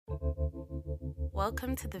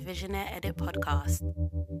Welcome to the Visionaire Edit podcast,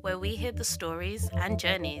 where we hear the stories and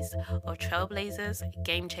journeys of trailblazers,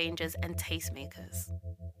 game changers, and tastemakers,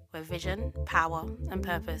 where vision, power, and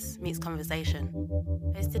purpose meets conversation.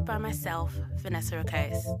 Hosted by myself, Vanessa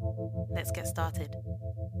Ricos. Let's get started.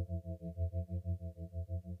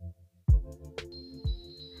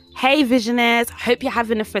 Hey Visionaires, hope you're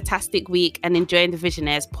having a fantastic week and enjoying the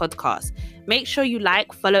Visionaires podcast. Make sure you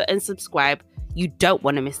like, follow, and subscribe. You don't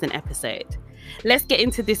want to miss an episode. Let's get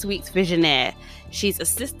into this week's Visionaire. She's a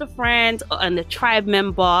sister friend and a tribe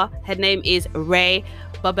member. Her name is Rayy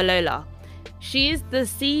Babalola. She is the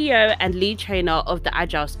CEO and lead trainer of the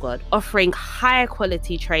Agile Squad, offering high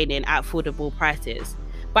quality training at affordable prices.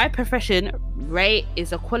 By profession, Rayy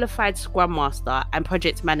is a qualified Scrum Master and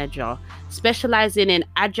Project Manager, specializing in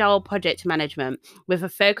Agile project management with a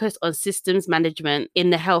focus on systems management in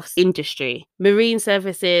the health industry, marine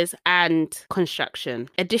services, and construction.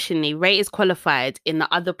 Additionally, Rayy is qualified in the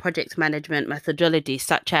other project management methodologies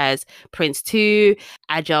such as Prince2,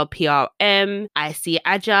 Agile PRM, IC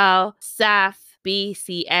Agile, SAF,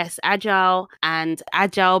 BCS Agile, and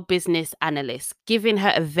Agile Business Analyst, giving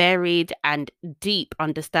her a varied and deep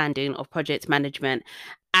understanding of project management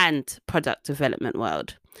and product development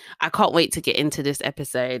world. I can't wait to get into this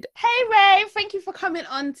episode. Hey Rayy, thank you for coming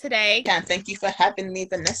on today. Yeah, thank you for having me,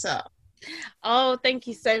 Vanessa. Oh, thank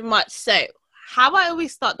you so much. So, how I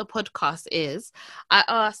always start the podcast is I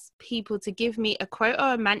ask people to give me a quote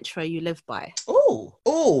or a mantra you live by.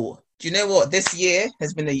 Oh, do you know what? This year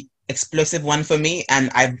has been a explosive one for me, and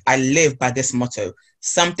I live by this motto: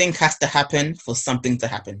 something has to happen for something to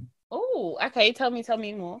happen. Oh, okay. Tell me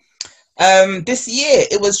more. This year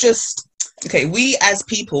it was just okay. We as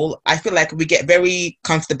people, I feel like we get very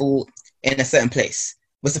comfortable in a certain place.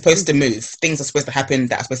 We're supposed to move. Things are supposed to happen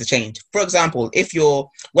that are supposed to change. For example, if your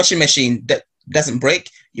washing machine that doesn't break,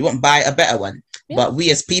 you won't buy a better one. Yeah. But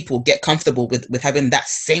we as people get comfortable with having that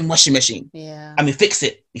same washing machine. Yeah. And we fix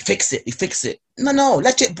it. No,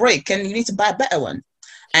 let it break and you need to buy a better one.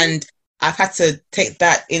 And I've had to take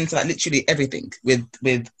that into like literally everything with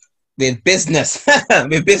business,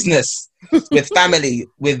 with family,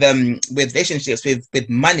 with relationships, with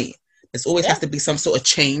money. There's always has to be some sort of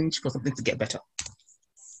change for something to get better.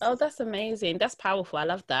 Oh, that's amazing. That's powerful. I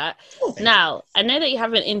love that. Now, I know that you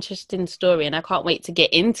have an interesting story and I can't wait to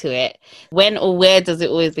get into it. When or where does it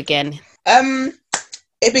always begin?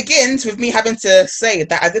 It begins with me having to say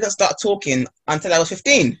that I didn't start talking until I was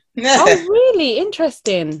 15. Oh, really?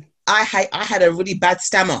 Interesting. I had a really bad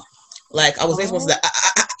stammer. Like, I was always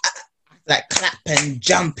like clap and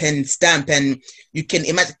jump and stamp, and you can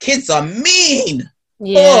imagine kids are mean.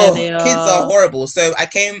 Yeah, they are. Kids are horrible. So I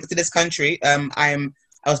came to this country.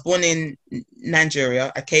 I was born in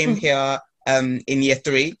Nigeria. I came here in year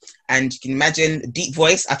 3, and you can imagine deep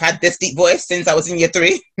voice. I've had this deep voice since I was in year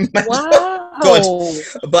 3. Wow. God.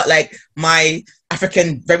 But like my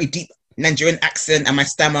African, very deep Nigerian accent and my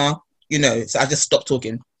stammer, so I just stopped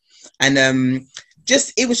talking. And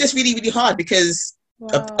it was just really, really hard because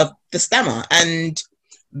of the stammer. And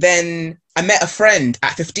then I met a friend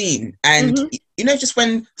at 15, and just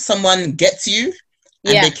when someone gets you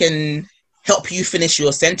and they can help you finish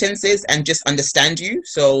your sentences and just understand you.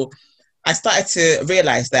 So I started to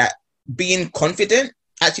realize that being confident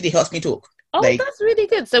actually helps me talk. Oh, that's really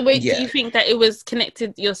good. So do you think that it was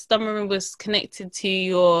connected, your stammering was connected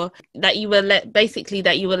to that you were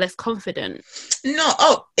less confident?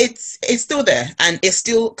 No, it's still there and it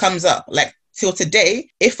still comes up. Like till today,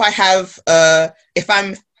 if I'm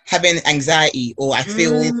having anxiety or I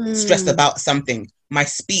feel stressed about something, my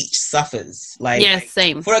speech suffers. Like,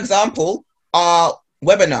 same. For example, our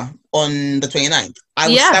webinar on the 29th, I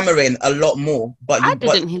was stammering a lot more. But I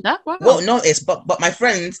didn't hear that. Wow. Well, no, but my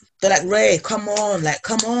friends, they're like, Rayy, come on,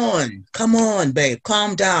 babe,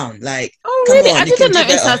 calm down. Like, oh, really? I didn't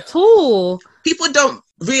notice at all. People don't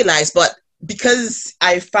realize, but because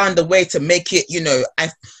I found a way to make it,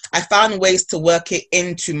 I found ways to work it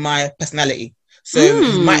into my personality. So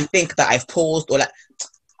you might think that I've paused or like,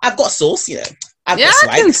 I've got sauce, I've got swag.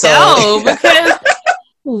 I can tell because...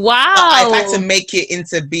 Wow. I've had to make it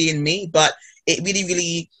into being me, but it really,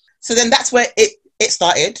 really... So then that's where it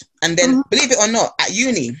started. And then, believe it or not, at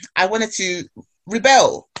uni, I wanted to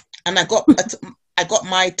rebel. And I got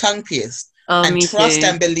my tongue pierced. Oh, and me trust too.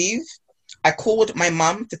 and believe, I called my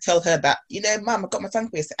mum to tell her that, Mum, I got my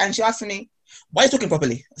tongue pierced. And she asked me, why are you talking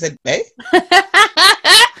properly? I said, hey?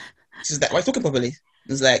 She's like, why are you talking properly? I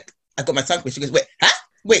was like, I got my tongue pierced. She goes, wait, huh?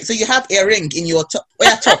 Wait, so you have a ring in your top? Oh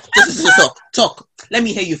yeah, talk. Let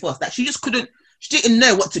me hear you first. Like she didn't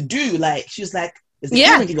know what to do. Like she was like, "There's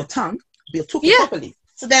a ring in your tongue, but you're talking properly."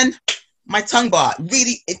 So then my tongue bar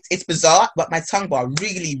really, it's bizarre, but my tongue bar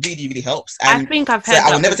really, really, really helps. And I think I've so heard I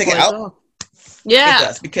will that never take it before as out. well. Yeah. It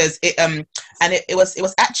does, because it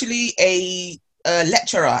was actually a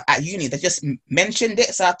lecturer at uni that just mentioned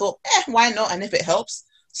it. So I thought, why not? And if it helps,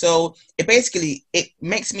 so it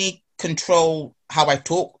makes me control how I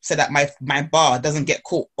talk so that my bar doesn't get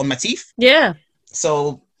caught on my teeth. Yeah.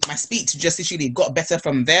 So my speech just literally got better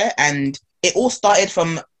from there, and it all started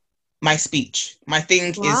from my speech. My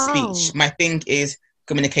thing is speech. My thing is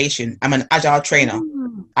communication. I'm an agile trainer.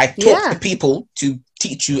 I talk to people to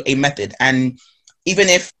teach you a method, and even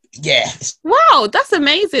if wow, that's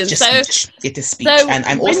amazing. Just so speech. It is speech, and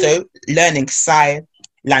I'm also learning sign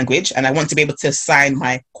language, and I want to be able to sign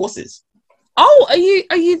my courses. Oh, are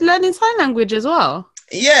you learning sign language as well?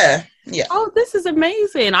 Yeah. Oh, this is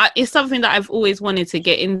amazing. It's something that I've always wanted to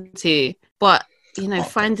get into, but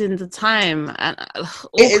finding the time, and all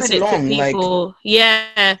credit to people.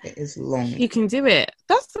 It is long. You can do it.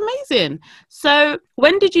 That's amazing. So,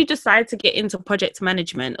 when did you decide to get into project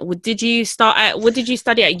management? What did you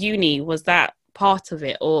study at uni? Was that part of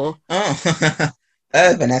it, or?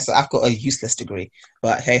 Oh, Vanessa, I've got a useless degree,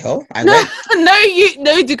 but hey ho,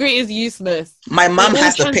 no degree is useless. My mum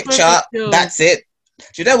has the picture. That's it.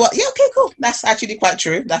 Do you know what? Yeah, okay, cool. That's actually quite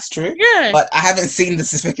true. That's true. Yeah. But I haven't seen the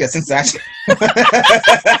certificate since I actually. I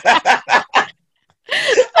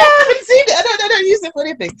haven't seen it. I don't use it for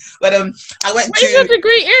anything. But I went Where's your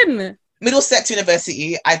degree in? Middlesex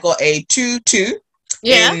University. I got a 2-2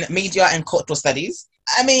 in media and cultural studies.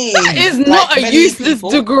 I mean, that is not a useless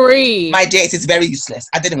degree. My date is very useless.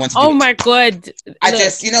 I didn't want to. Oh my god! I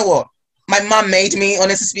just, you know what? My mum made me.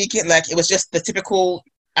 Honestly speaking, like it was just the typical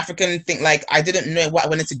African thing. Like I didn't know what I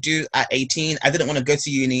wanted to do at 18. I didn't want to go to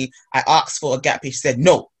uni. I asked for a gap year. She said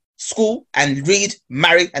no, school and read,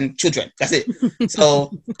 marry, and children. That's it.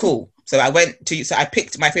 So cool. So I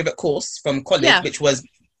picked my favorite course from college, which was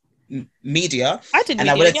media. I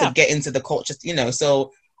wanted to get into the culture.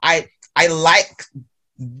 So I like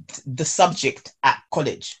the subject at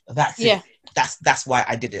college. That's it. That's why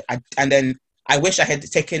I did it. And then I wish I had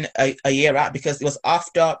taken a year out, because it was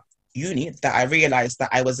after uni that I realized that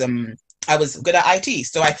I was good at IT.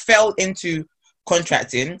 So I fell into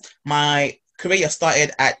contracting. My career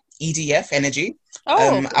started at EDF Energy.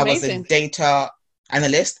 I was a data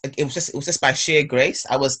analyst. It was just by sheer grace.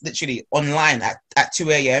 I was literally online at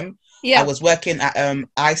 2 a.m. I was working at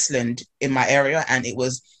Iceland in my area, and there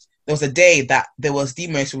was a day that there was the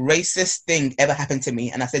most racist thing ever happened to me,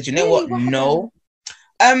 and I said, you know what? No.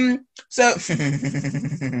 So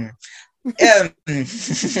okay.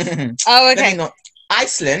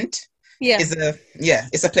 Iceland is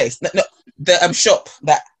it's a place. No, the shop,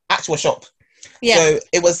 that actual shop. Yeah. So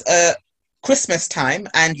it was Christmas time,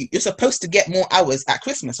 and you're supposed to get more hours at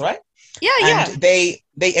Christmas, right? Yeah. And they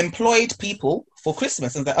employed people for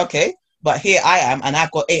Christmas, and I was like, okay, but here I am, and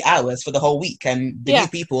I've got 8 hours for the whole week, and the new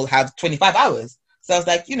people have 25 hours. So I was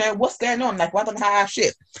like, what's going on? Like, why don't I have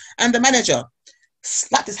shit? And the manager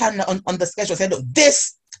slapped his hand on the schedule and said, look,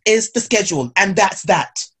 this is the schedule, and that's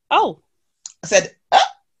that. Oh. I said,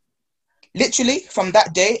 literally from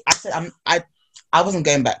that day, I said, I wasn't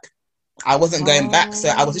going back. I wasn't going back. So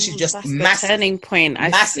I was literally just turning point.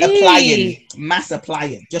 Mass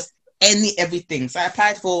applying, just everything. So I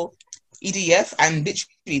applied for EDF, and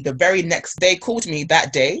literally the very next day called me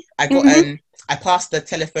that day. I got I passed the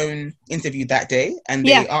telephone interview that day, and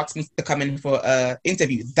they asked me to come in for an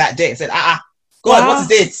interview that day. I said, God, what is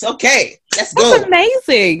this? Okay, let's go. That's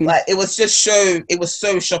amazing. Like it was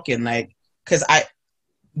so shocking. Like, because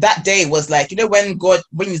that day was like, when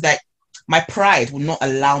he's like, my pride will not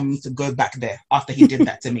allow me to go back there after he did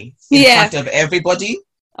that to me in front of everybody.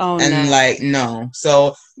 Oh, and no.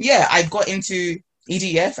 So I got into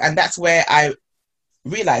EDF, and that's where I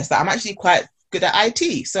realized that I'm actually quite good at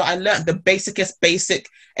IT. So I learned the basic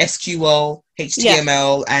SQL,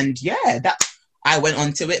 HTML, and that I went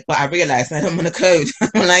onto it, but I realized I don't want to code. I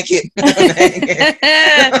don't like it.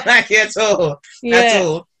 I don't like it at all. At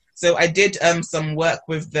all. So I did some work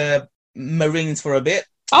with the Marines for a bit.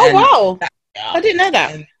 Oh, wow. I didn't know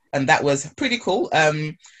that. And that was pretty cool.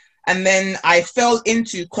 And then I fell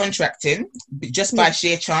into contracting just by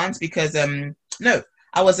sheer chance, because I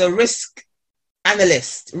was a risk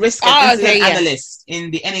analyst in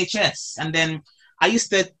the NHS. And then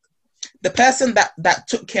the person that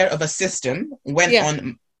took care of a system went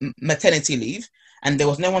on maternity leave, and there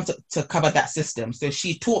was no one to cover that system. So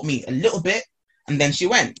she taught me a little bit, and then she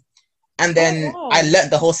went. And then I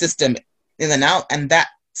learned the whole system in and out, and that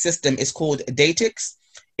system is called Datix.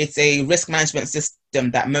 It's a risk management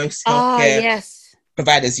system that most healthcare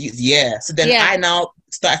providers use. Yeah. So then I now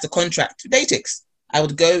started to contract Datix. I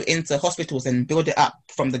would go into hospitals and build it up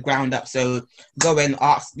from the ground up. So go and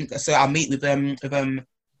ask. So I'll meet with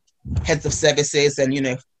heads of services and, you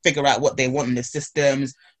know, figure out what they want in the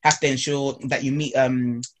systems, have to ensure that you meet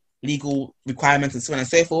legal requirements and so on and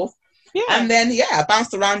so forth. Yeah. And then, yeah, I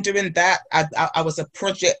bounced around doing that. I was a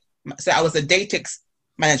I was a Datix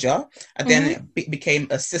manager, and then became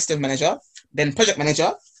a system manager, then project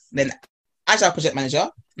manager, then agile project manager.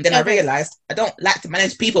 And then I realized I don't like to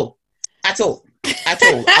manage people at all.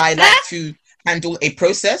 I like to handle a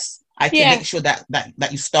process. I can make sure that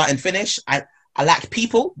you start and finish. I like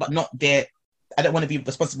people, but not their. I don't want to be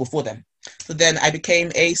responsible for them. So then I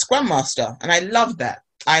became a Scrum Master, and I love that.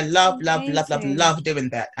 I love doing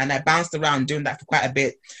that. And I bounced around doing that for quite a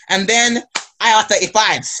bit. And then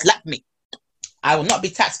IR35 slapped me. I will not be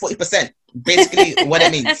taxed 40%. Basically, what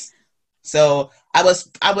it means. So I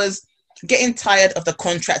was getting tired of the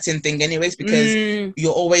contracting thing, anyways, because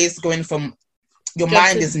you're always going from. Your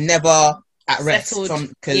mind is never at rest,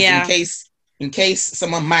 because in case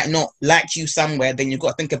someone might not like you somewhere, then you've got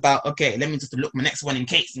to think about, okay, let me just look my next one in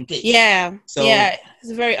case. Yeah. So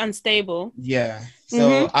it's very unstable. Yeah.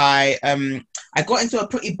 So I got into a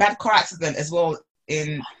pretty bad car accident as well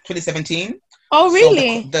in 2017. Oh,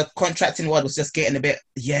 really? So the contracting world was just getting a bit,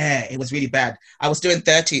 it was really bad. I was doing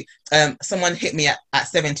 30. Someone hit me at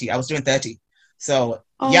 70. I was doing 30. So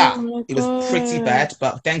it was pretty bad,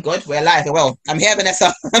 but thank God we're alive. Well, I'm here,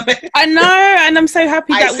 Vanessa. I know, and I'm so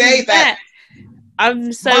happy that I say that.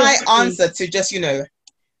 I'm so my happy. answer to just, you know,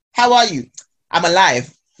 how are you? I'm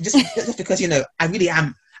alive. Just because, you know, I really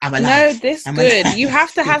am. I'm alive. No, this good. You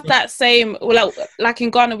have to have that same, like in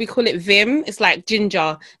Ghana we call it vim. It's like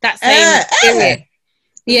ginger. That same spirit.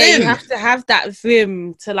 Yeah, vim. You have to have that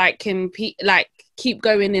vim to keep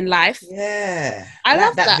going in life. Yeah, I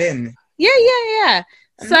love that vim. Yeah.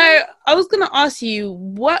 So I was gonna ask you,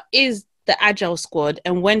 what is the Agile Squad,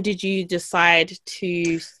 and when did you decide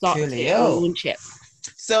to start it or launch it?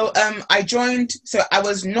 So I joined. So I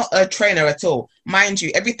was not a trainer at all, mind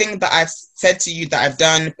you. Everything that I've said to you that I've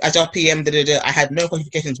done, Agile PM, I had no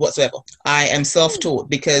qualifications whatsoever. I am self-taught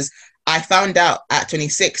because I found out at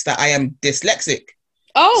 26 that I am dyslexic.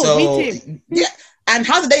 Oh, so, me too. Yeah. And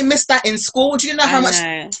how did they miss that in school? Do you know how much?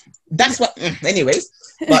 That's what. Anyways,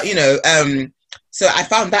 but you know, so I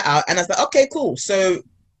found that out, and I was like, okay, cool. So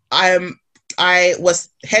I was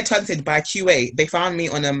headhunted by QA. They found me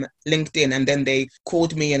on LinkedIn, and then they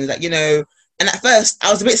called me and like, you know. And at first,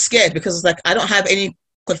 I was a bit scared because it's like I don't have any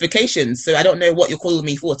qualifications, so I don't know what you're calling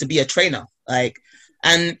me for to be a trainer. Like,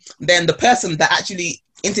 and then the person that actually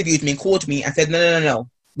interviewed me called me and said, no.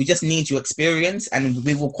 We just need your experience, and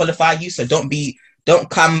we will qualify you. So don't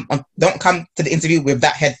come to the interview with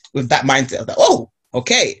that mindset. I was like, oh,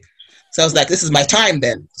 okay. So I was like, this is my time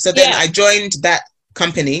then. So then I joined that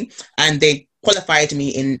company, and they qualified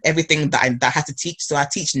me in everything that I had to teach. So I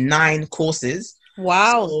teach 9 courses.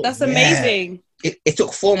 Wow, so, that's amazing. It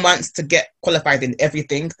took 4 months to get qualified in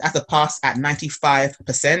everything. That's a pass at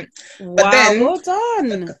 95%. Wow, but then, well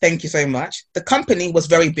done. Thank you so much. The company was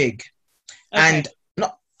very big, and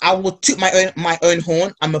I will toot my own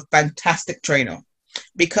horn. I'm a fantastic trainer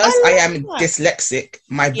because I am dyslexic.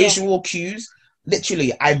 My visual cues,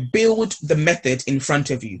 literally, I build the method in front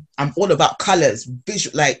of you. I'm all about colors,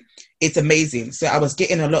 visual, like it's amazing. So I was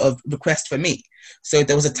getting a lot of requests for me. So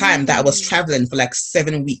there was a time that I was traveling for like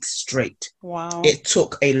 7 weeks straight. Wow. It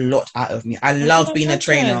took a lot out of me. I love being a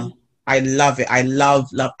trainer. I love it. I love,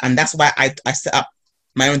 and that's why I set up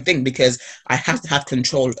my own thing, because I have to have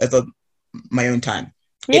control over my own time.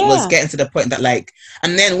 It was getting to the point that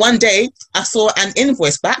and then one day I saw an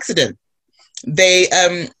invoice by accident. There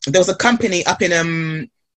was a company up in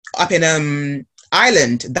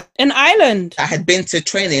Ireland. Ireland. I had been to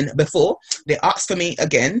training before. They asked for me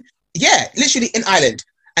again. Yeah, literally in Ireland.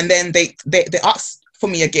 And then they asked for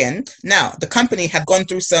me again. Now the company had gone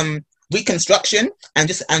through some reconstruction and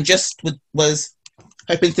just was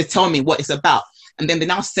hoping to tell me what it's about. And then they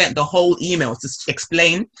now sent the whole email to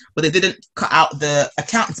explain, but they didn't cut out the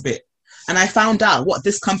accounts bit. And I found out what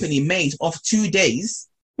this company made off 2 days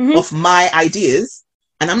of my ideas,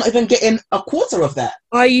 and I'm not even getting a quarter of that.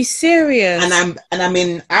 Are you serious? And I'm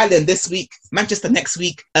in Ireland this week, Manchester next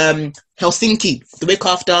week, Helsinki the week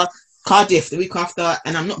after, Cardiff the week after,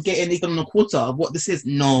 and I'm not getting even a quarter of what this is.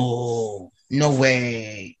 No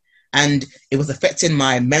way. And it was affecting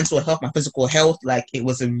my mental health, my physical health. Like, it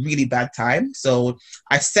was a really bad time. So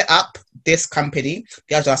I set up this company,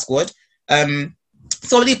 the Agile Squad,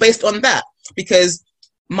 solely based on that, because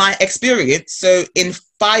my experience, so in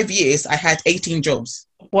 5 years, I had 18 jobs.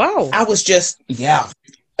 Wow. I was just, And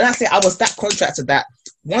I say I was that contractor that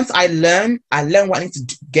once I learn what I need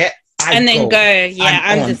to get, and then go. Yeah,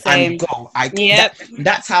 I'm the same. And go. Yep.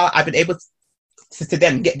 That's how I've been able to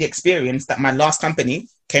then get the experience that my last company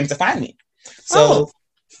came to find me. So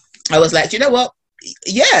I was like, you know what?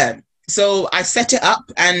 Yeah. So I set it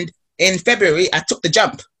up, and in February I took the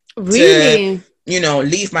jump. Really? To,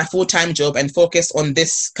 leave my full-time job and focus on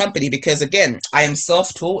this company, because again, I am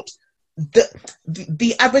self-taught.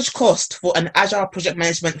 The average cost for an Agile Project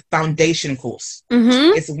Management Foundation course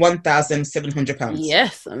is £1,700.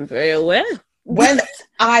 Yes, I'm very aware. When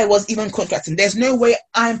I was even contracting, there's no way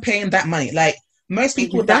I'm paying that money. Like most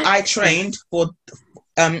people that I trained for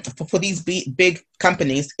these big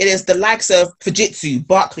companies, it is the likes of Fujitsu,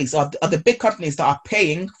 Barclays, are the big companies that are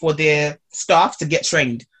paying for their staff to get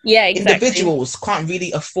trained. Yeah, exactly. Individuals can't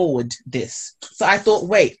really afford this. So I thought,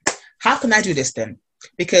 wait, how can I do this then?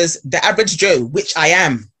 Because the average Joe, which I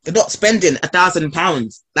am, they're not spending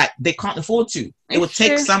 £1,000. Like, they can't afford to. It would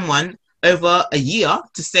take someone over a year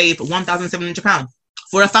to save £1,700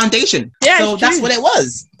 for a foundation. Yeah, so that's what it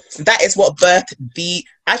was. That is what birthed the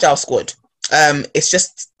Agile Squad. It's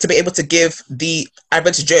just to be able to give the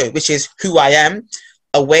average Joe, which is who I am,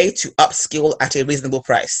 a way to upskill at a reasonable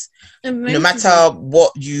price. Amazing. No matter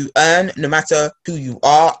what you earn, no matter who you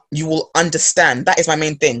are, you will understand. That is my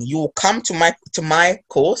main thing. You will come to my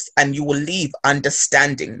course and you will leave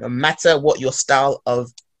understanding. No matter what your style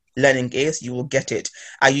of learning is, you will get it.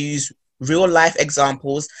 I use real life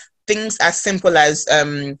examples, things as simple as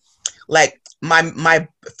like my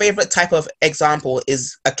favorite type of example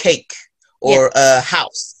is a cake or a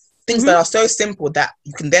house. Things that are so simple that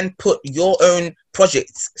you can then put your own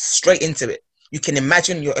projects straight into it. You can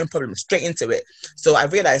imagine your own problem straight into it. So I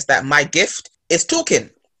realized that my gift is talking.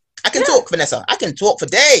 I can talk, Vanessa. I can talk for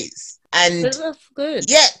days. And that's good.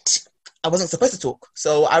 Yet I wasn't supposed to talk.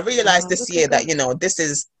 So I realized this year that,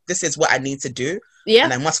 this is what I need to do. Yeah.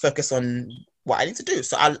 And I must focus on what I need to do.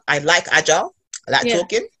 So I like Agile. I like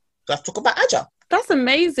talking. So I talk about Agile. That's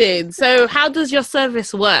amazing. So how does your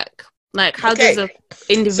service work? Like, how does an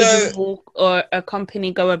individual or a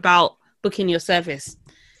company go about booking your service?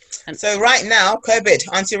 So right now,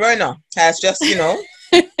 COVID, Auntie Rona has just, so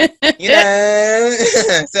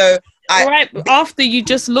right after you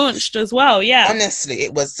just launched as well, honestly,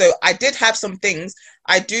 it was. So I did have some things.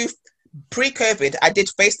 I do pre-COVID. I did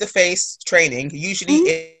face-to-face training, usually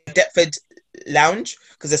in Deptford Lounge,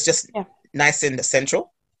 because it's just nice and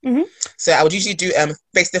central. So I would usually do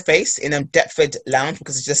face-to-face in Deptford Lounge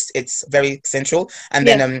because it's very central. And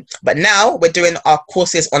then but now we're doing our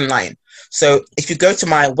courses online. So if you go to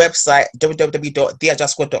my website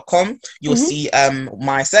www.theagilesquad.com, you'll see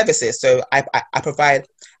my services. So I provide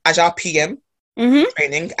Agile PM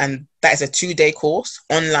training, and that is a 2-day course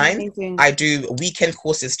online. Amazing. I do weekend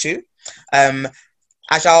courses too.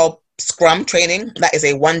 Agile Scrum training, that is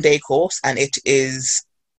a 1-day course, and it is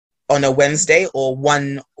on a Wednesday or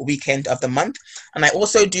one weekend of the month. And I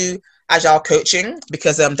also do Agile coaching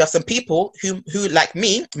because there's some people who like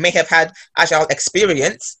me may have had Agile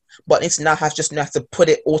experience, but need to now have to put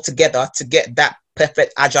it all together to get that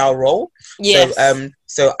perfect Agile role. Yes.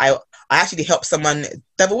 So I actually helped someone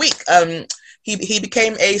the other week. He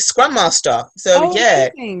became a Scrum Master. So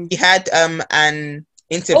amazing. He had an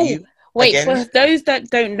interview. Wait, for those that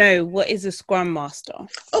don't know, what is a Scrum Master?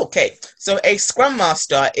 Okay, so a Scrum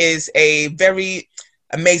Master is a very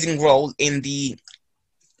amazing role in the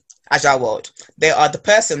Agile world. They are the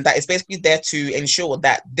person that is basically there to ensure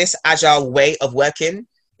that this Agile way of working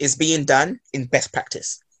is being done in best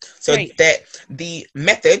practice. So the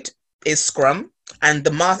method is Scrum, and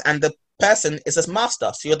the person is a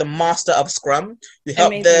master. So you're the master of Scrum. You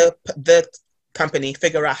help the company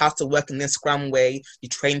figure out how to work in this Scrum way. You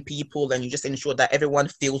train people, and you just ensure that everyone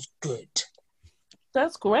feels good.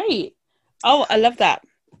 That's great. Oh, I love that.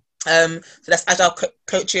 So that's Agile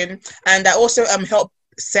coaching, and I also help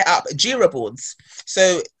set up Jira boards.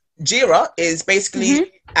 So Jira is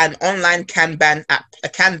basically an online Kanban app. A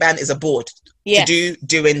Kanban is a board to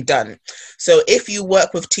do and done. So if you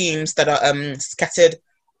work with teams that are scattered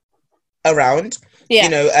around,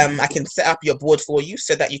 I can set up your board for you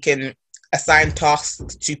so that you can assign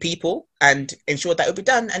tasks to people and ensure that it'll be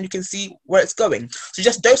done, and you can see where it's going. So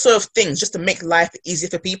just those sort of things, just to make life easier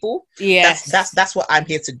for people. Yes, that's what I'm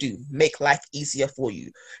here to do. Make life easier for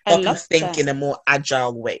you. Help you think in a more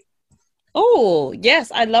agile way. Oh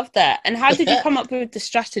yes, I love that. And how did you come up with the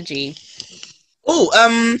strategy?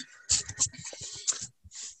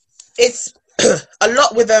 It's a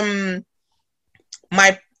lot with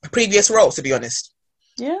my previous role, to be honest.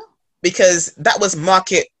 Yeah, because that was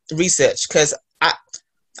market research, because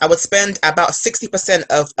I would spend about 60%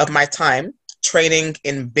 of my time training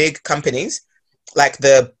in big companies like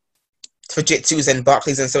the Fujitsu's and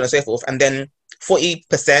Barclays and so on and so forth, and then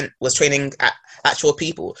 40% was training actual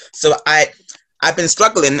people. So I've been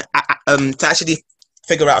struggling to actually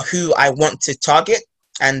figure out who I want to target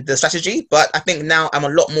and the strategy, but I think now I'm a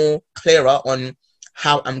lot more clearer on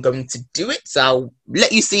how I'm going to do it. So I'll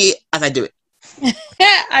let you see it as I do it.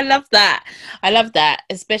 I love that,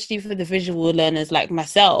 especially for the visual learners like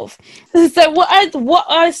myself. So what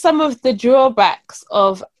are some of the drawbacks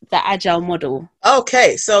of the agile model?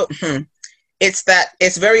 Okay, so it's that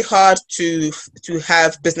it's very hard to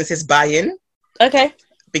have businesses buy in. Okay.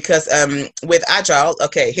 Because with agile,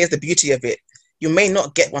 okay, here's the beauty of it. You may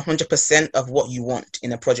not get 100% of what you want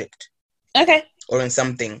in a project. Okay. Or in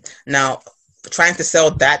something. Now, trying to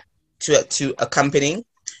sell that to a company,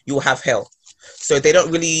 you will have hell. So they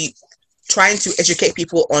don't really trying to educate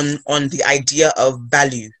people on the idea of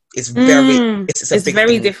value is very it's a big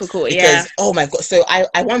very thing difficult because oh my god. So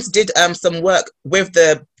I once did some work with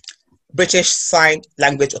the British Sign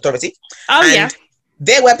Language Authority.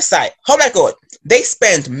 Their website, oh my god, they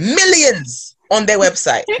spend millions on their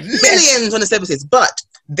website, millions on the services, but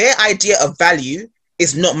their idea of value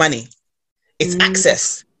is not money, it's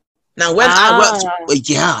access. Now when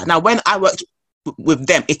I worked with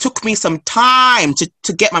them, it took me some time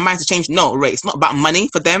to get my mind to change. No, Rayy, it's not about money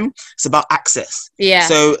for them, it's about access.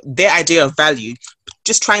 So their idea of value,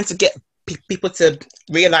 just trying to get people to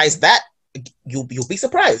realize that, you'll be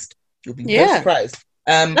surprised. You'll be very surprised.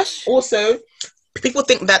 Also, people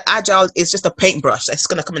think that agile is just a paintbrush that's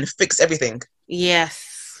going to come and fix everything.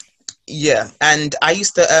 Yes. Yeah, and I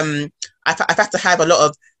used to I've had to have a lot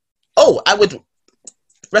of I would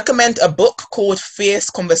recommend a book called Fierce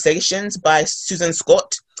Conversations by Susan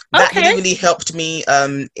Scott. That really helped me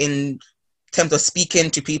in terms of speaking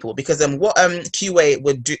to people, because what QA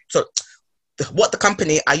would do, so what the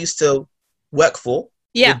company I used to work for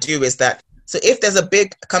would do is that, so if there's a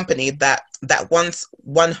big company that wants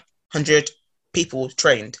 100 people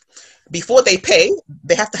trained, before they pay,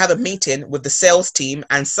 they have to have a meeting with the sales team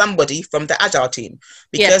and somebody from the agile team,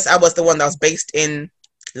 because I was the one that was based in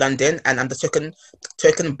London and I'm the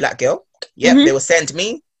token black girl. They will send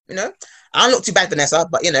me, I don't look too bad, Vanessa,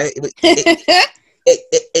 but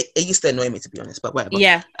it used to annoy me, to be honest, but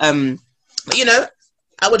whatever. But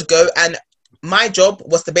I would go, and my job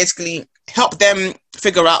was to basically help them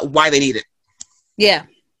figure out why they need it.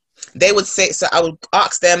 They would say, so I would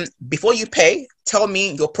ask them, before you pay, tell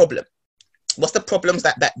me your problem. What's the problems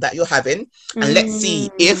that you're having? And let's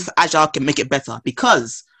see if agile can make it better.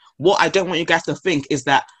 Because what I don't want you guys to think is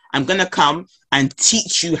that I'm going to come and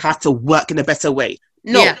teach you how to work in a better way.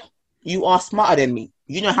 No, you are smarter than me.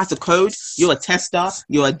 You know how to code. You're a tester.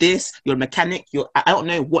 You're a this. You're a mechanic. I don't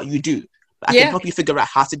know what you do, but I can help you figure out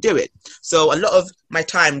how to do it. So a lot of my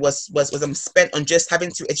time was spent on just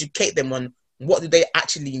having to educate them on what do they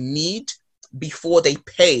actually need before they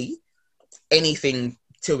pay anything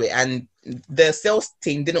to it. And the sales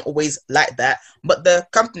team didn't always like that, but the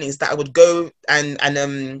companies that I would go and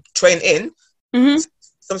train in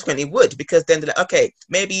subsequently would, because then they're like, okay,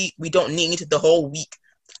 maybe we don't need the whole week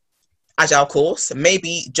agile course,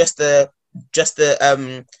 maybe just the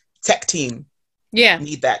tech team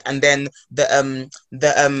need that, and then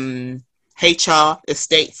the HR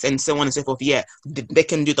estates and so on and so forth, they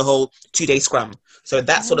can do the whole 2-day scrum. So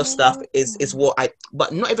that sort of stuff is what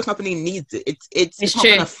but not every company needs it. It's not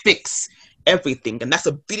going to fix everything, and that's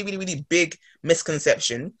a really, really, really big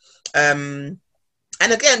misconception. And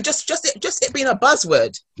again, just it being a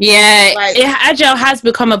buzzword. Agile has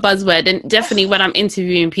become a buzzword, and definitely when I'm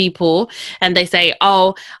interviewing people and they say,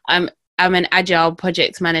 I'm an agile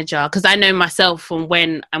project manager, because I know myself from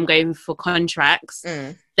when I'm going for contracts,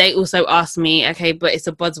 they also ask me, okay, but it's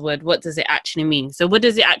a buzzword, what does it actually mean? So what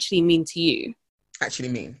does it actually mean to you?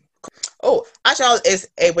 Agile is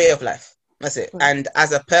a way of life. That's it. And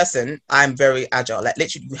as a person, I'm very agile. Like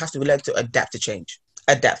literally, you have to learn to adapt to change.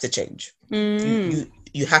 You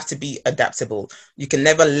have to be adaptable. You can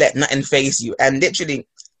never let nothing phase you. And literally,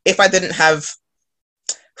 if I didn't have,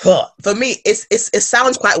 for me, it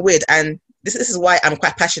sounds quite weird. And this is why I'm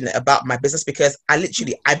quite passionate about my business, because I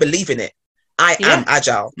believe in it. I am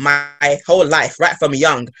agile. My whole life, right from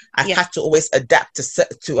young, I've had to always adapt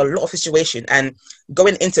to a lot of situation. And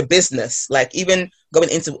going into business, like even going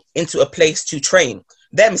into a place to train,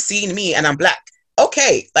 them seeing me and I'm black,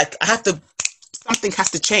 okay, like something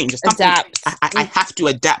has to change. Adapt. I have to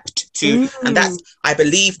adapt to, and I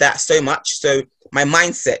believe that so much. So my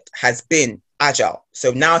mindset has been agile.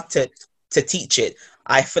 So now to teach it,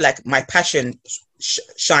 I feel like my passion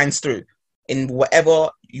shines through in whatever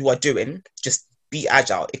you are doing. Just be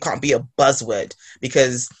agile. It can't be a buzzword,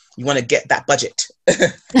 because you want to get that budget.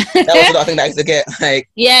 That was another thing that I used to get. Like,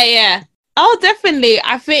 Oh, definitely.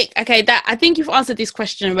 I think you've answered this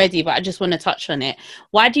question already, but I just want to touch on it.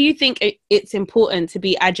 Why do you think it's important to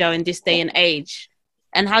be agile in this day and age?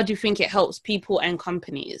 And how do you think it helps people and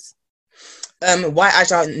companies? Why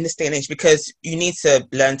agile in this day and age? Because you need to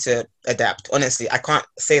learn to adapt. Honestly, I can't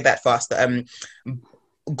say that faster.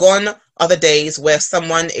 Gone are the days where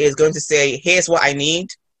someone is going to say, "Here's what I need.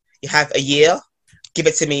 You have a year. Give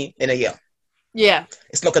it to me in a year." Yeah,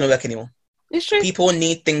 It's not going to work anymore. it's true. People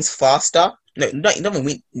need things faster. No, not even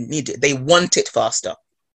we need it. They want it faster.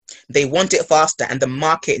 They want it faster, and the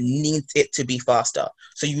market needs it to be faster.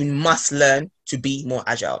 So you must learn to be more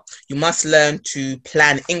agile. You must learn to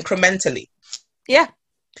plan incrementally. Yeah,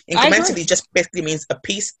 I agree. Incrementally just basically means a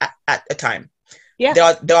piece at a time. Yeah,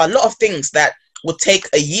 There are a lot of things that will take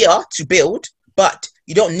a year to build, but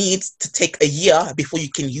you don't need to take a year before you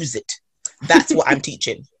can use it. That's what I'm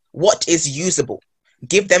teaching. What is usable?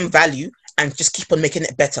 Give them value and just keep on making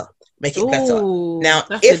it better. Make it better. Now,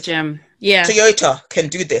 that's a if gem. Yeah, Toyota can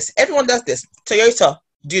do this, everyone does this. Toyota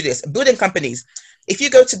do this. Building companies. If you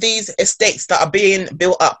go to these estates that are being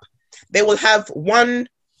built up, they will have one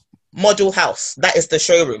model house. That is the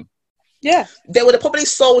showroom. yeah, They would have probably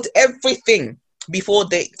sold everything before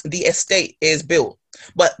the estate is built.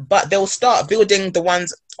 But they'll start building the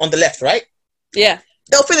ones on the left, right? yeah.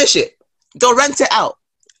 They'll finish it. They'll rent it out.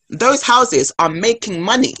 Those houses are making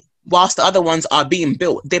money whilst the other ones are being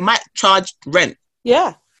built. They might charge rent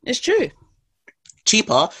Yeah, it's true.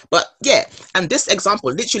 cheaper, but yeah. And this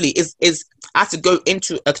example literally is I have to go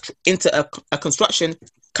into a construction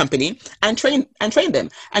company and train them,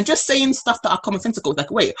 and just saying stuff that are commonsensical,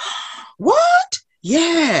 like, wait, what?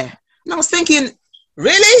 Yeah. And I was thinking,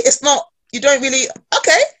 really? It's not, you don't really,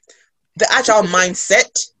 okay. The agile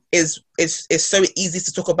mindset is so easy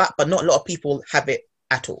to talk about, but not a lot of people have it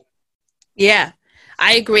at all. Yeah,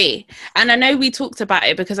 I agree. And I know we talked about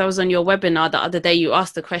it because I was on your webinar the other day. You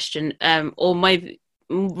asked the question,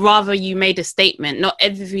 rather you made a statement. Not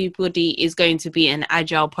everybody is going to be an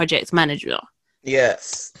agile project manager.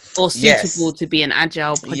 Yes. Or suitable to be an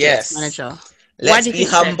agile project manager. Let's be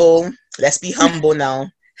humble. So? Let's be humble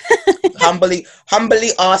now. humbly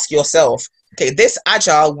ask yourself, okay, this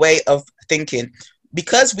agile way of thinking,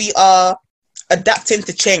 because we are adapting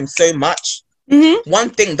to change so much, one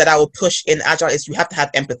thing that I will push in agile is you have to have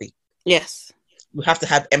empathy. Yes. You have to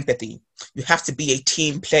have empathy. You have to be a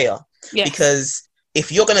team player. Yes. Because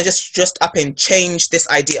if you're going to just up and change this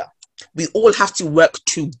idea, we all have to work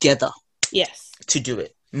together. Yes. To do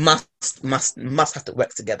it. Must have to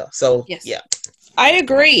work together. So, yes. Yeah. I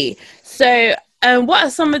agree. So, what are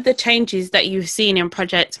some of the changes that you've seen in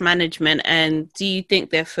project management, and do you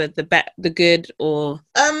think they're for the good, or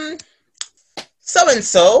so and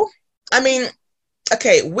so? I mean,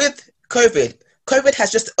 okay, with COVID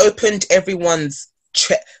has just opened everyone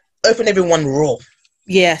raw.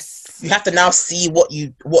 Yes. You have to now see what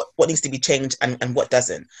needs to be changed and what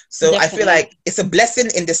doesn't. So definitely. I feel like it's a blessing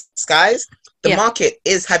in disguise. The market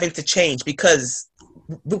is having to change because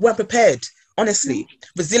we weren't prepared. Honestly,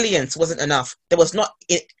 resilience wasn't enough. There was not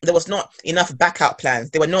enough backup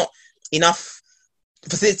plans. There were not enough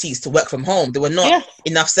facilities to work from home. There were not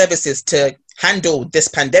enough services to handle this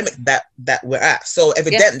pandemic that we're at. So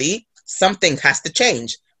evidently, something has to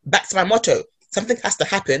change. Back to my motto: something has to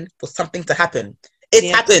happen for something to happen.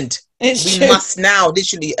 It's happened. We must now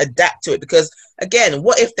literally adapt to it, because again,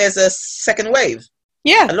 what if there's a second wave?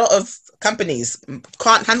 Yeah, a lot of companies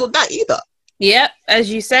can't handle that either. Yeah,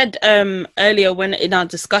 as you said earlier when in our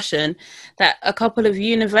discussion, that a couple of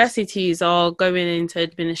universities are going into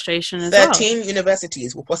administration as 13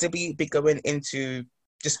 universities will possibly be going into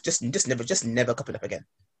just never coming up again.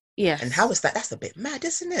 Yeah. And how is that? That's a bit mad,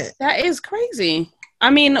 isn't it? That is crazy.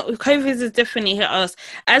 I mean, COVID has definitely hit us.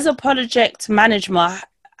 As a project manager,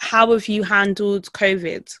 how have you handled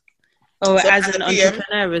COVID? Or so as an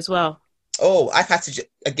entrepreneur as well? Oh, I've had to,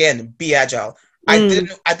 again, be agile. I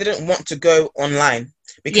didn't want to go online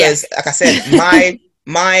because, like I said,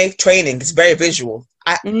 my training is very visual.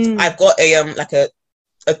 I've got a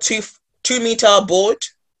 2-meter board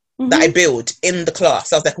that I build in the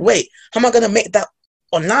class. I was like, wait, how am I gonna make that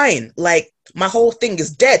online? Like, my whole thing is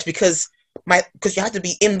dead because you had to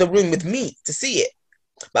be in the room with me to see it.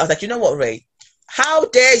 But I was like, you know what, Ray? How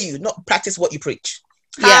dare you not practice what you preach?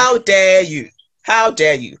 How dare you? How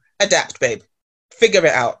dare you? Adapt, babe. Figure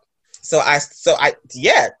it out. So I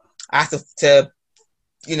have to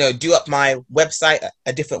do up my website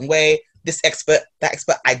a different way. This expert, that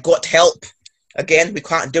expert. I got help. Again, we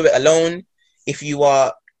can't do it alone. If you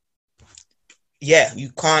are, you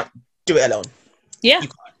can't do it alone. Yeah.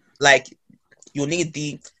 You'll need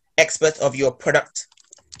the expert of your product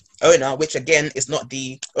owner, which again is not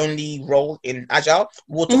the only role in Agile.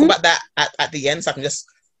 We'll talk about that at the end, so I can just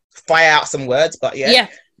fire out some words. But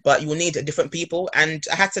but you will need different people, and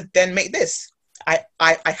I had to then make this. I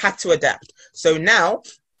had to adapt. So now,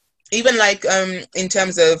 even like in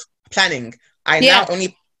terms of planning, I now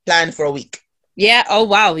only plan for a week. Yeah. Oh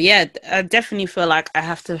wow. Yeah. I definitely feel like I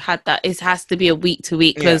have to have that. It has to be a week to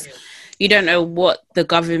week because you don't know what the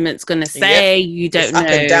government's gonna say. You don't know. Up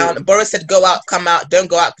and down. Boris said, "Go out, come out. Don't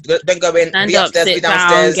go out. Don't go in. Stand be up, upstairs, sit be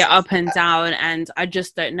downstairs. down, get up and down." And I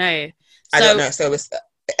just don't know. I don't know. So it's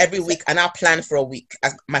every week. I now plan for a week.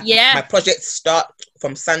 My projects start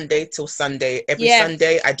from Sunday till Sunday. Every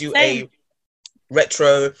Sunday, I do a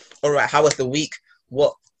retro. All right, how was the week?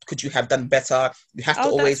 What could you have done better? You have to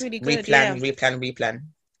always really replan.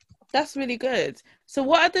 That's really good. So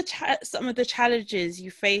what are some of the challenges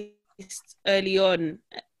you faced early on,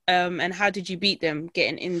 and how did you beat them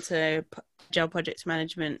getting into Agile project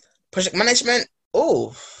management? Project management?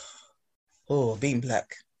 Oh, being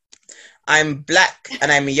black. I'm black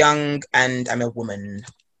and I'm young and I'm a woman.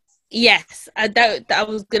 Yes, I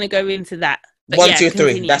was going to go into that. But 1, 2,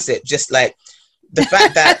 3. That's it. Just like the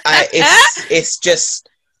fact that it's just,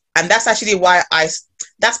 and that's actually why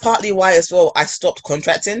that's partly why as well I stopped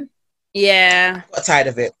contracting. Yeah. I got tired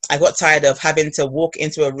of it. I got tired of having to walk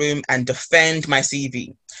into a room and defend my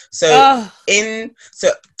CV. So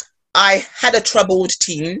I had a troubled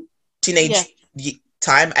teenage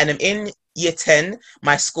time, and I'm in year 10,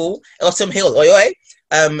 my school, Eltham Hill,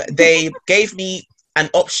 they gave me an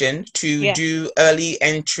option to do early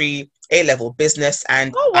entry A-level business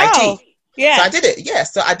and IT. Yeah. So I did it. Yeah,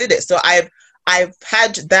 so I did it. So I've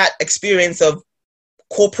had that experience of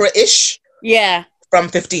corporate-ish. Yeah. From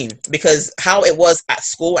 15, because how it was at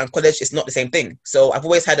school and college is not the same thing. So I've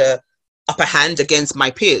always had a upper hand against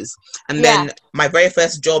my peers. And then my very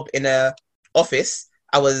first job in a office,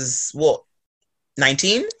 I was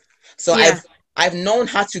 19. So I've known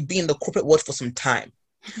how to be in the corporate world for some time.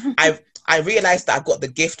 I realized that I've got the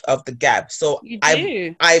gift of the gab. So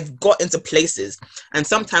I've got into places, and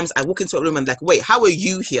sometimes I walk into a room and like, wait, how are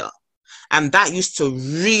you here? And that used to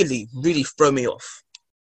really, really throw me off.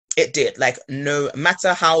 It did. Like, no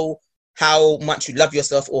matter how much you love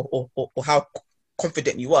yourself or how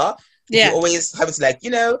confident you are, you always having to like,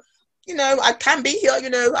 I can be here.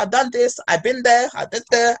 I've done this. I've been there. I did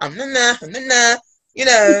there. I'm there.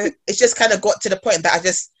 It's just kind of got to the point that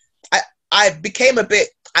I became a bit.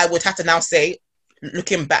 I would have to now say,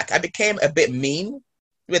 looking back, I became a bit mean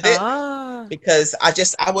with it because I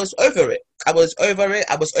was over it. I was over it.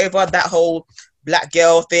 I was over that whole black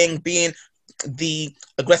girl thing, being the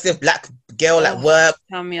aggressive black girl at work.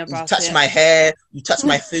 Tell me about you touch my hair, you touch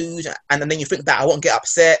my food, and then you think that I won't get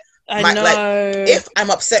upset. I know. Like, if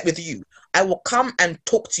I'm upset with you, I will come and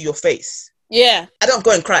talk to your face. Yeah. I don't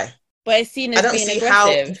go and cry. But it's seen as being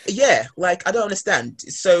aggressive. I don't understand.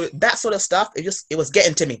 So that sort of stuff, it was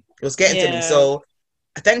getting to me. It was getting to me. So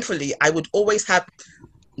thankfully, I would always have,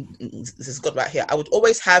 this is good right here, I would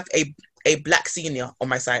always have a black senior on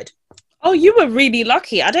my side. Oh, you were really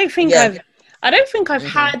lucky. I don't think I've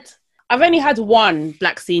I've only had one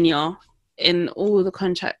black senior in all the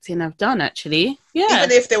contracting I've done, actually. Yeah.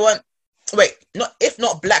 Even if they weren't, if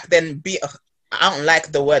not black, then I don't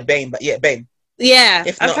like the word BAME, but BAME. Yeah,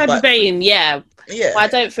 I've had BAME, yeah. Yeah. But I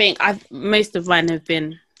don't think most of mine have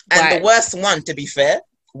been And white. the worst one, to be fair,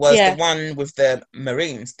 was the one with the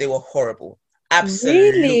Marines. They were horrible.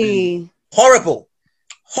 Absolutely. Really? Horrible.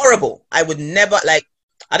 I would never,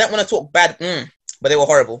 I don't want to talk bad, but they were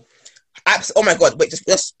horrible. Oh my God, wait,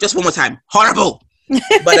 just one more time. Horrible.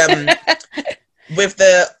 But with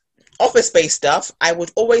the office-based stuff, I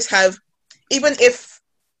would always have, even if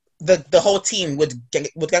the whole team would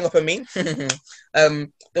gang up on me,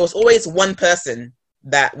 there was always one person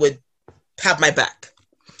that would have my back.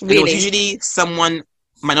 Really? It was usually someone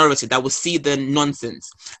minority that would see the nonsense.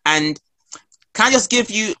 And can I just give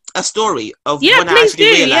you a story of when I actually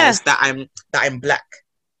realized that I'm black?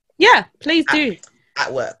 Yeah, please do.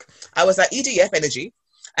 At work, I was at EDF Energy,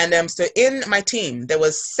 and so in my team there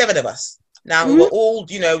was 7 of us. Now we were all,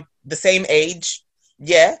 the same age,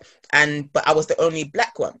 but I was the only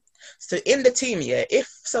black one. So in the team, if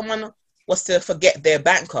someone was to forget their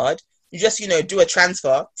bank card, you just do a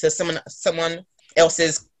transfer to someone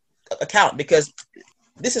else's account, because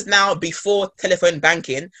this is now before telephone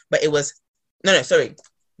banking, but it was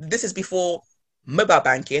this is before mobile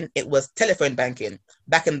banking. It was telephone banking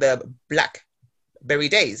back in the BlackBerry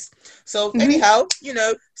days. So anyhow,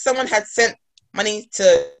 someone had sent money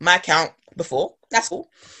to my account before. That's cool.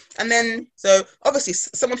 And then, so obviously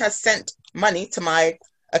someone has sent money to my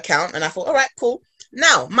account, and I thought, all right, cool.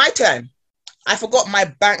 Now my turn. I forgot my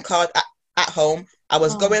bank card at home. I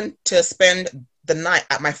was going to spend the night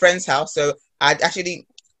at my friend's house, so I actually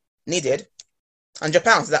needed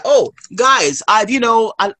 £100. Like, oh, guys, I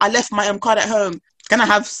left my card at home. Can I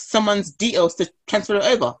have someone's details to transfer it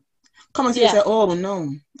over? Come and see. Say, oh no,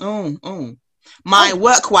 my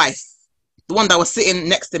work wife, the one that was sitting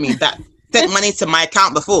next to me, that sent money to my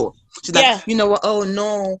account before. She's like, you know what? Oh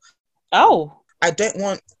no. Oh, I don't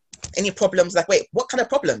want any problems. Like, wait, what kind of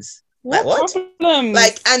problems? What problems?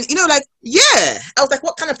 Like, and like, yeah. I was like,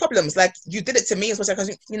 what kind of problems? Like, you did it to me. It was like,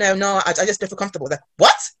 no, I just don't feel comfortable. Like,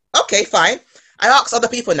 what? Okay, fine. I asked other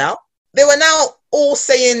people now. They were now all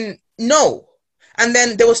saying no. And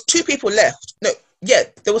then there was 2 people left. No, yeah,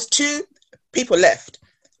 there was 2 people left.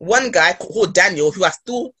 One guy called Daniel, who I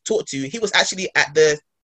still talk to, he was actually at the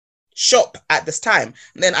shop at this time.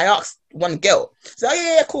 And then I asked one girl. So, oh,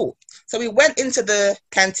 yeah, cool. So we went into the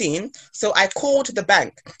canteen. So I called the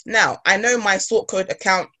bank. Now, I know my sort code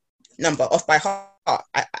account number off by heart.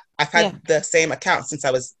 I've had the same account since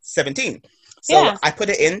I was 17. So I put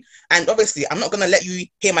it in. And obviously, I'm not going to let you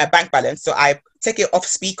hear my bank balance. So I take it off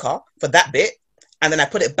speaker for that bit. And then I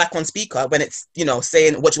put it back on speaker when it's,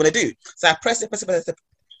 saying what you want to do. So I press it.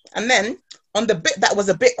 And then on the bit that was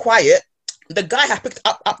a bit quiet, the guy had picked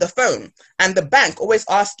up the phone. And the bank always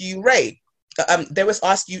asks you, Rayy, they always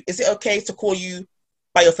ask you, is it okay to call you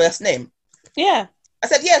by your first name? Yeah. I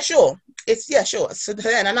said, yeah, sure. Sure. So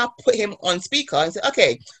then I now put him on speaker and said,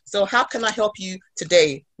 okay, so how can I help you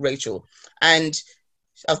today, Rachel? And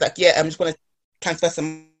I was like, yeah, I'm just going to transfer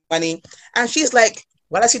some money. And she's like,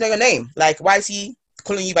 why does he know your name? Like, why is he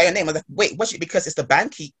calling you by your name? I was like, wait, what's it? Because it's the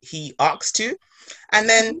bank he asked to. And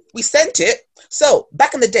then we sent it. So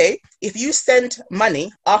back in the day, if you send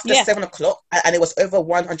money after 7 o'clock and it was over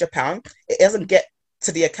 £100, it doesn't get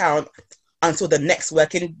to the account until the next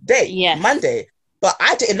working day, Monday. But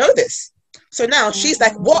I didn't know this. So now she's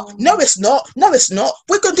like, what? No, it's not. No, it's not.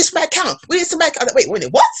 We're going to this my account. We need to make. I'm like,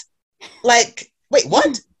 wait, what? Like, wait,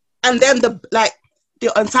 what? And then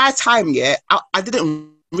the entire time, I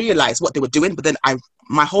didn't realize what they were doing. But then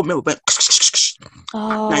my whole meal went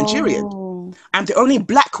Nigerian. I'm the only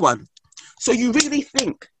black one. So you really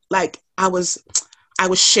think like I was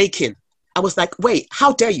shaking. I was like, wait,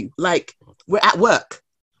 how dare you? Like, we're at work.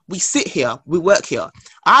 We sit here. We work here.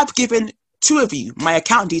 I've given 2 of you my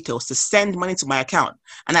account details to send money to my account.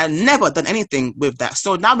 And I've never done anything with that.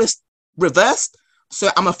 So now it's reversed. So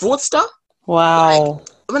I'm a fraudster. Wow. Like,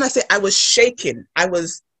 when I say I was shaking, I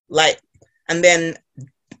was like, and then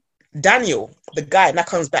Daniel, the guy, now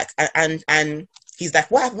comes back and he's like,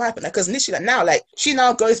 what happened? Because literally like now, like she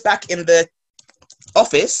now goes back in the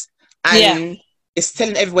office and is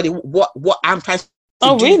telling everybody what I'm trying to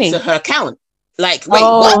do to her account. Like, wait,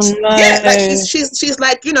 what? No. Yeah, like she's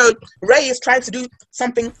like, Rayy is trying to do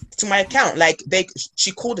something to my account. Like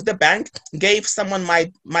she called the bank, gave someone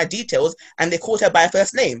my details, and they called her by her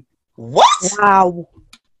first name. What? Wow.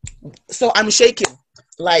 So I'm shaking.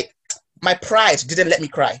 Like my pride didn't let me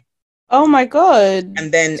cry. Oh my God.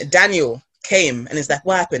 And then Daniel came and is like,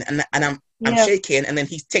 what happened? And I'm shaking. And then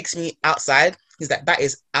he takes me outside. He's like, that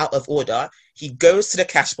is out of order. He goes to the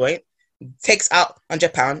cash point, takes out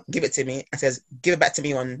 £100, give it to me, and says, give it back to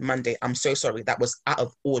me on Monday. I'm so sorry. That was out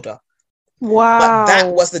of order. Wow. But that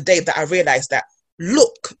was the day that I realized that,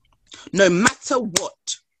 look, no matter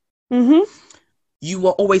what, you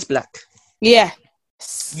are always black. Yeah.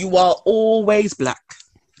 You are always black.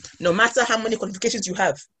 No matter how many qualifications you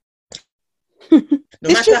have. No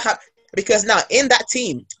matter how, because now in that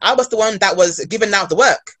team, I was the one that was giving out the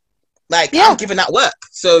work. Like, I'm giving out work.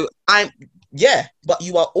 So but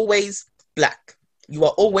you are always black. You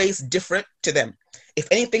are always different to them. If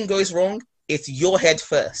anything goes wrong, it's your head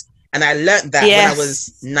first. And I learned that when I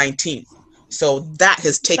was 19. So that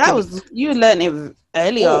has taken... You learned it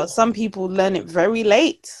earlier. Some people learn it very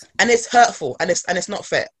late. And it's hurtful. And it's not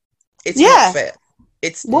fair. It's not fair.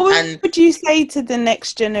 What would you say to the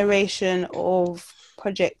next generation of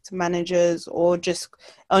project managers or just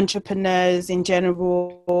entrepreneurs in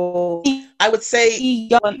general? I would say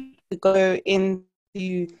you want to go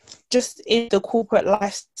into just in the corporate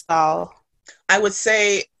lifestyle. I would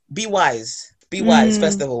say be wise. Be wise,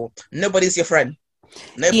 first of all. Nobody's your friend.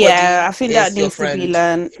 I think that needs to be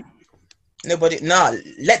learned.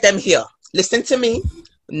 Let them hear. Listen to me.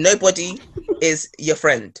 Nobody is your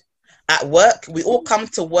friend. At work, we all come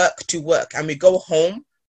to work, and we go home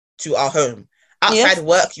to our home. Outside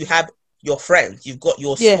work, you have your friends. You've got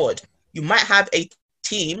your squad. You might have a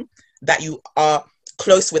team that you are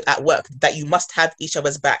close with at work, that you must have each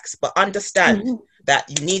other's backs. But understand that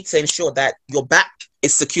you need to ensure that your back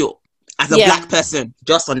is secure. As a black person,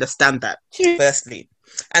 just understand that, firstly.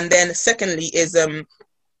 And then secondly is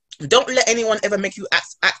don't let anyone ever make you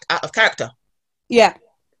act out of character. Yeah.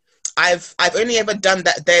 I've only ever done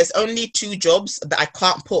that. There's only 2 jobs that I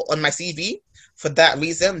can't put on my CV for that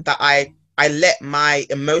reason, that I let my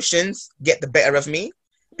emotions get the better of me,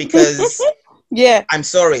 because yeah, I'm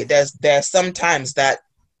sorry, there's some times that,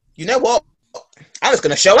 you know what, I was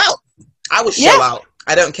gonna show out. I will show out.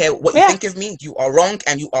 I don't care what you think of me. You are wrong,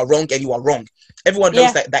 and you are wrong, and you are wrong. Everyone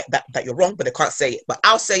knows that you're wrong, but they can't say it. But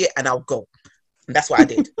I'll say it, and I'll go. And that's what I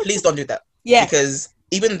did. Please don't do that. Because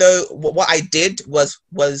even though what I did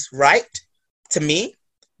was right to me,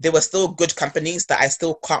 there were still good companies that I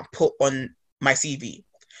still can't put on my CV.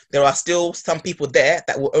 There are still some people there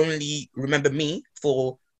that will only remember me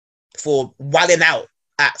for wilding out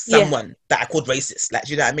at someone that I called racist. Like,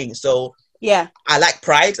 do you know what I mean? So I like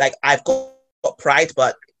pride. Like, I've got pride,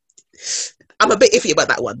 but I'm a bit iffy about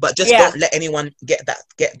that one. But just don't let anyone get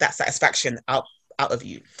that satisfaction out of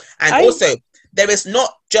you. And also, there is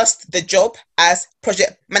not just the job as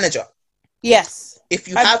project manager. Yes. If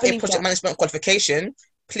you have a project management qualification,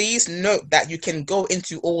 please note that you can go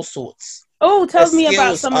into all sorts. Oh, tell me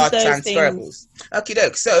about some of those transferables. Okay,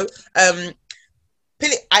 doke. So,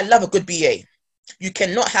 I love a good BA. You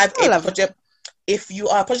cannot have a project. If you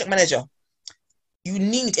are a project manager, you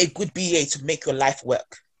need a good BA to make your life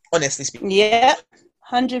work. Honestly speaking. Yeah,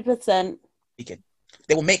 100%.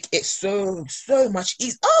 They will make it so much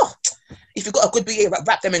easier. Oh, if you've got a good BA,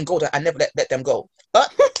 wrap them in gold and never let them go.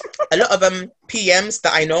 But a lot of PMs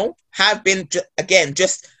that I know have been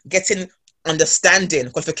just getting understanding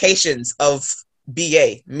qualifications of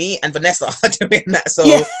BA. Me and Vanessa are doing that, so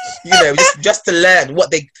you know, just to learn what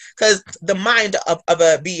they, because the mind of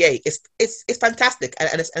a BA is fantastic,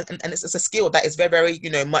 and it's a skill that is very, very, you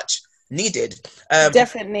know, much needed.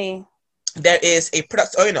 Definitely. There is a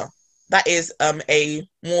product owner that is a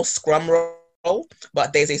more Scrum role,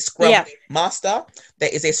 but there's a Scrum master. There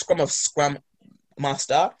is a Scrum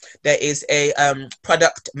master. There is a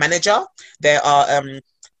product manager. There are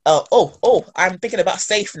I'm thinking about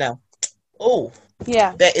SAFe now.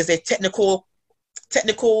 There is a technical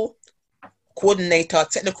coordinator,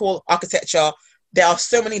 technical architecture. There are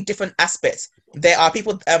so many different aspects. There are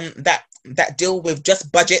people that deal with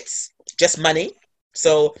just budgets, just money.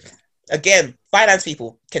 So again, finance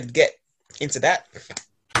people can get into that.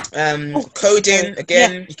 Coding,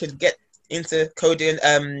 again, you can get into coding.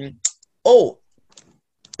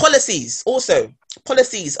 Policies also.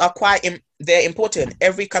 Policies are they're important.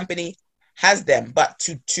 Every company has them, but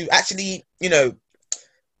to actually, you know,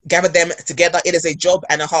 gather them together, it is a job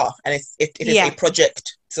and a half, and it is a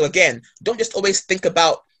project. So again, don't just always think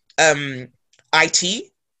about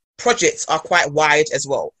IT. Projects are quite wide as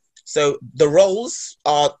well. So the roles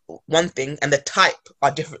are one thing, and the type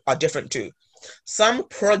are different too. Some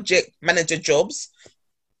project manager jobs.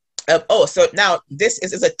 So now this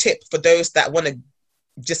is a tip for those that want to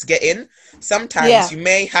just get in. Sometimes you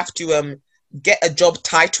may have to get a job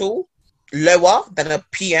title lower than a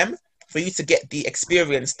PM for you to get the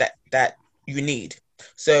experience that you need.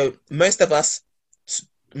 So most of us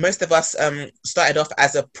started off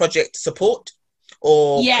as a project support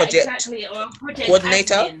or project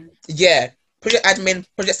coordinator. Admin. Project admin,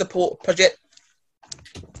 project support, project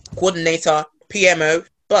coordinator, PMO.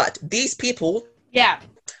 But these people,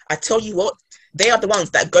 I tell you what, they are the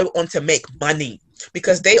ones that go on to make money,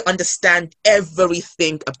 because they understand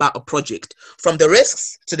everything about a project, from the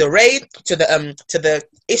risks to the raid to the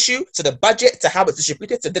issue to the budget to how it's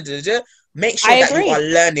distributed to make sure that you are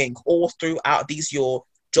learning all throughout your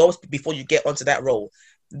jobs before you get onto that role.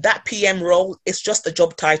 That PM role is just a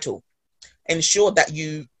job title. Ensure that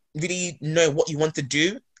you really know what you want to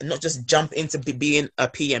do and not just jump into being a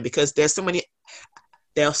PM, because there are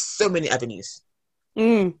so many avenues.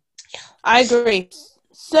 I agree.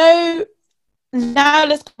 So now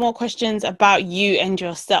let's get more questions about you and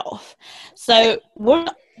yourself. So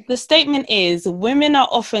what the statement is, women are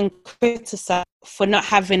often criticized for not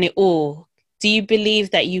having it all. Do you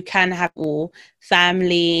believe that you can have all?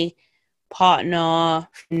 Family, partner,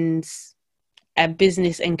 friends,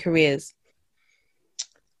 business and careers?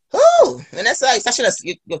 Oh, and that's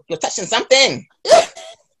you're touching something.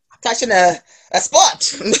 Touching a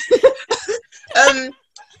spot.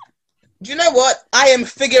 Do you know what? I am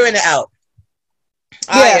figuring it out.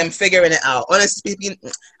 I am figuring it out. Honestly speaking,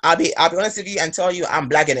 I'll be honest with you and tell you I'm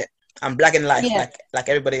blagging it. I'm blagging life like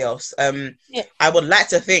everybody else. I would like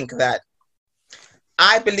to think that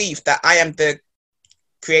I believe that I am the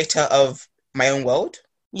creator of my own world.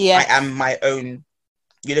 I am my own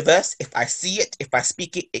universe. If I see it, if I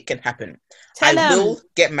speak it, it can happen. I will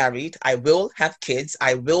get married. I will have kids.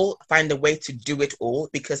 I will find a way to do it all,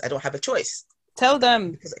 because I don't have a choice. Tell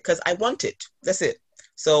them. Because I want it. That's it.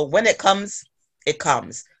 So when it comes, it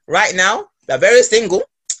comes. Right now, we're very single.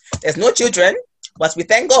 There's no children, but we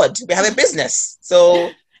thank God we have a business. So,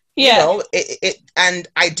 you know, and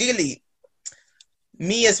ideally,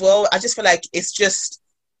 me as well, I just feel like it's just,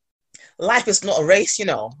 life is not a race, you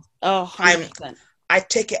know. Oh, 100%. I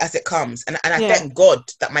take it as it comes. And I thank God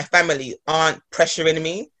that my family aren't pressuring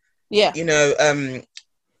me. Yeah. You know,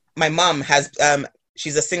 my mom has,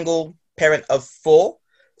 she's a single parent of 4.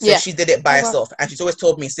 So she did it by herself. And she's always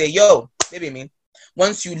told me, say, yo, baby me,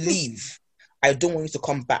 once you leave, I don't want you to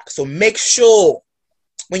come back. So make sure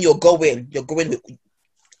when you're going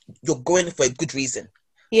for a good reason.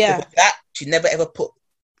 Yeah. So with that, she never ever put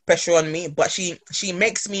pressure on me, but she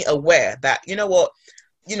makes me aware that, you know what,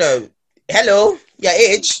 you know, hello, your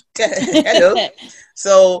age, hello.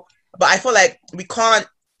 So, but I feel like we can't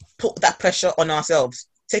put that pressure on ourselves.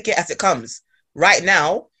 Take it as it comes. Right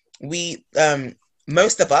now, we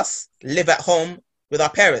most of us live at home with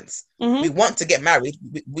our parents. We want to get married.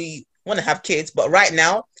 We want to have kids, but right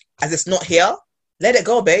now, as it's not here, let it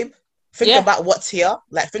go, babe. Think about what's here.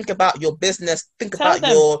 Like, think about your business. Think about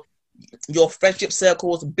your friendship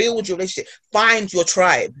circles. Build your relationship. Find your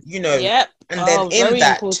tribe. You know. Yep. And then in very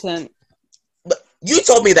that, important. But you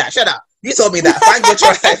told me that. Shut up. You told me that. Find your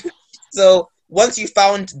tribe. So once you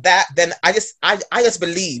found that, then I just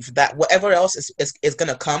believe that whatever else is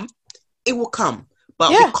gonna come, it will come. But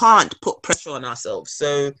we can't put pressure on ourselves.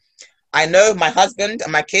 So I know my husband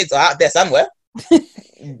and my kids are out there somewhere.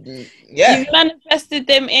 Yeah. You've manifested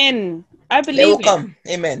them in. I believe they will it. come.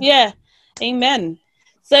 Amen. Yeah. Amen.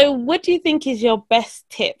 So what do you think is your best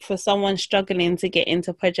tip for someone struggling to get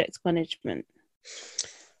into project management?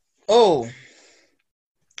 Oh,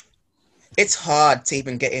 it's hard to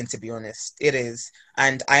even get in, to be honest. It is.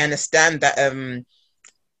 And I understand that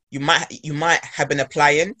you might have been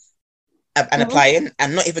applying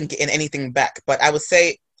and not even getting anything back. But I would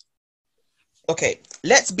say, okay,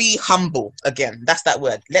 let's be humble again. That's that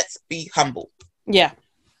word. Let's be humble. Yeah.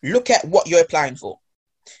 Look at what you're applying for.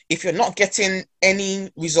 If you're not getting any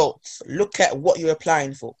results, look at what you're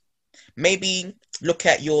applying for. Maybe look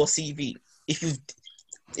at your CV. If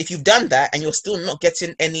you've done that and you're still not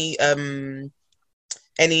getting anything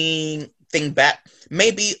back,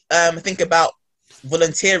 maybe think about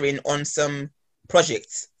volunteering on some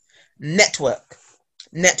projects. Network.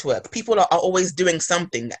 People are always doing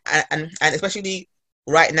something, and especially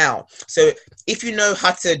right now. So if you know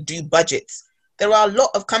how to do budgets, there are a lot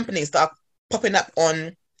of companies that are popping up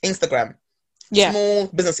on Instagram. Small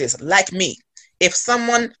businesses like me. If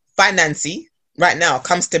someone financy right now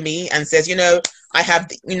comes to me and says, you know, I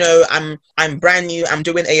have, you know, I'm brand new, I'm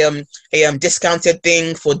doing a discounted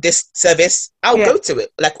thing for this service, I'll go to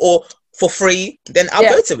it, like, or for free, then I'll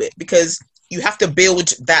go to it, because you have to build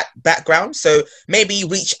that background. So maybe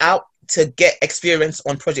reach out to get experience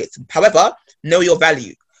on projects. However, know your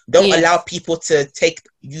value. Don't allow people to take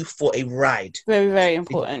you for a ride. Very, very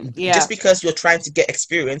important. Yeah. Just because you're trying to get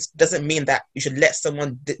experience doesn't mean that you should let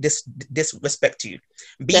someone disrespect you.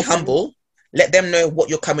 Be humble. Let them know what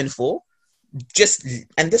you're coming for. Just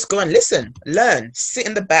go and listen, learn, sit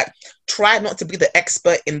in the back. Try not to be the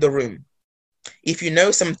expert in the room. If you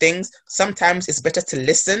know some things, sometimes it's better to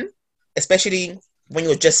listen, especially when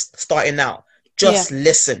you're just starting out. Just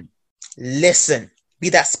listen. Be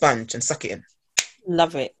that sponge and suck it in.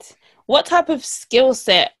 Love it. What type of skill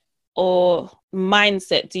set or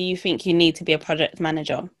mindset do you think you need to be a project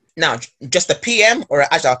manager? Now, just a PM or an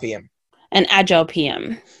agile PM? An agile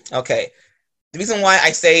PM. Okay. The reason why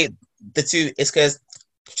I say the two is because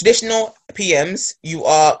traditional PMs, you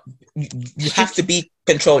have to be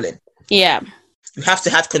controlling. Yeah. You have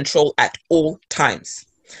to have control at all times.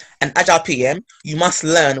 An agile PM, you must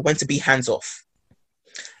learn when to be hands off.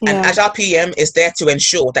 An agile PM is there to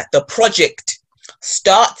ensure that the project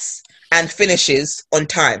starts and finishes on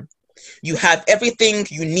time. You have everything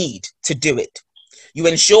you need to do it. You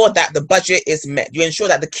ensure that the budget is met. You ensure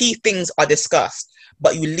that the key things are discussed,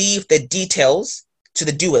 but you leave the details to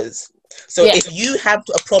the doers. So if you have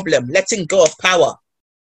a problem letting go of power,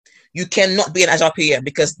 you cannot be an agile PM,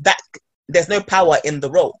 because there's no power in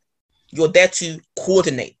the role. You're there to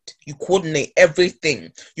coordinate. You coordinate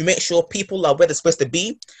everything. You make sure people are where they're supposed to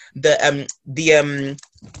be. The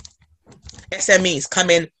SMEs come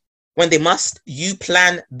in when they must. You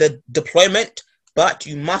plan the deployment, but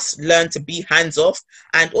you must learn to be hands off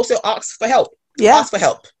and also ask for help. Ask for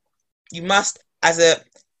help. You must, as a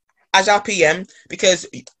agile PM, because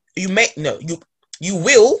you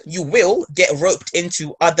will get roped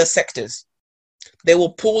into other sectors. They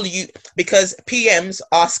will pull you, because PMs,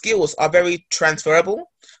 our skills are very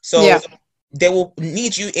transferable. So they will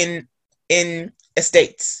need you in in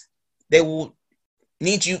estates, they will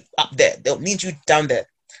need you up there. They'll need you down there.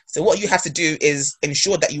 So what you have to do is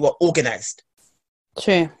ensure that you are organized.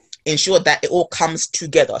 True. Ensure that it all comes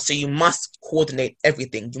together. So you must coordinate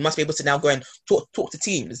everything. You must be able to now go and talk to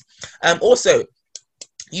teams. Also,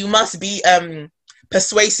 you must be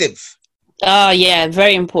persuasive. Oh yeah,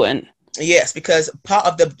 very important. Yes, because part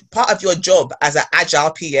of your job as an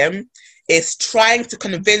agile PM is trying to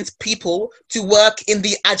convince people to work in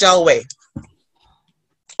the agile way.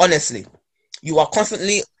 Honestly, you are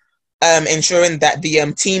constantly ensuring that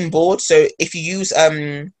the team board. So if you use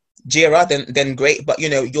Jira, then great. But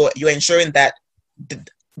you're ensuring that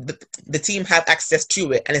the team have access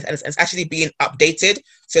to it, and it's actually being updated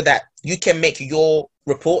so that you can make your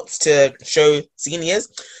reports to show seniors.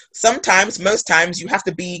 Sometimes, most times, you have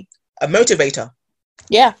to be a motivator.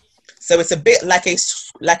 Yeah. So it's a bit like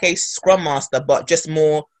a scrum master, but just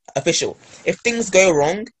more official. If things go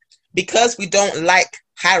wrong, because we don't like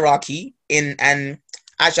hierarchy in an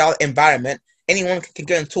agile environment, anyone can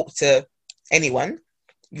go and talk to anyone.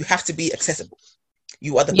 You have to be accessible.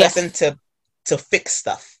 You are the person to fix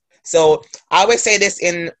stuff. So I always say this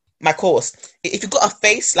in my course: if you've got a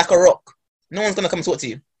face like a rock, no one's gonna come and talk to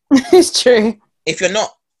you. It's true. If you're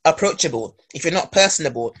not approachable, if you're not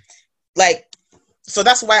personable, so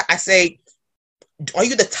that's why I say, are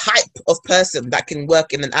you the type of person that can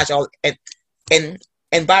work in an agile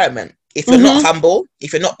environment? If you're not humble,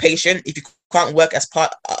 if you're not patient, if you can't work as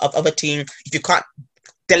part of a team, if you can't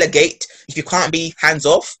delegate, if you can't be hands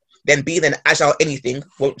off, then being an agile anything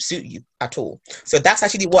won't suit you at all. So that's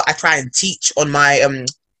actually what I try and teach on my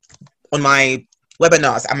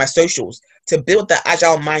webinars and my socials. To build the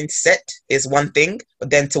agile mindset is one thing, but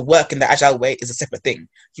then to work in the agile way is a separate thing.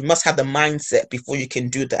 You must have the mindset before you can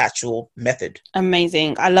do the actual method.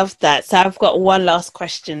 Amazing. I love that. So I've got one last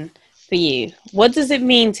question for you. What does it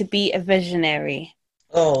mean to be a visionary?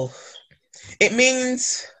 Oh, it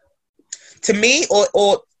means, to me,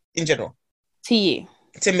 or in general? To you.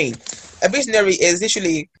 To me, a visionary is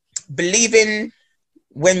literally believing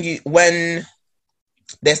when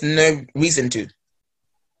there's no reason to.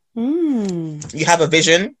 You have a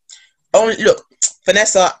vision. Oh, look,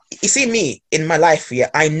 Vanessa, you see me in my life here.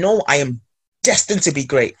 I know I am destined to be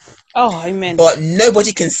great. Oh, amen. But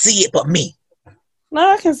nobody can see it but me.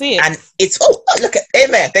 No, I can see it. And it's, look at,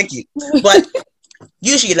 amen, thank you. But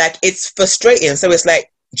usually, it's frustrating. So it's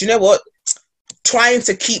like, do you know what? Trying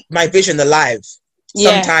to keep my vision alive,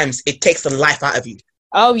 sometimes it takes the life out of you.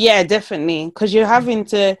 Oh, yeah, definitely. Because you're having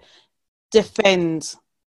to defend.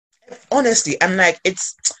 Honestly, and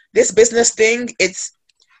it's this business thing, it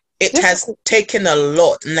has taken a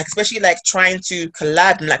lot, and especially trying to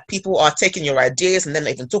collab, and people are taking your ideas and then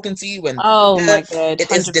even talking to you, and my god,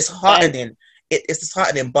 it is disheartening. It is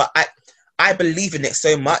disheartening, but I believe in it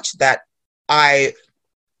so much that I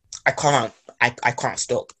can't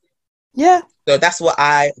stop. Yeah. So that's what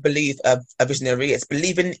I believe a visionary is: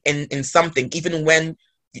 believing in something even when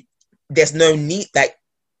there's no need,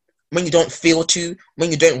 when you don't feel to,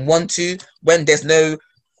 when you don't want to, when there's no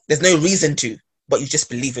reason to, but you just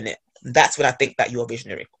believe in it. That's when I think that you're a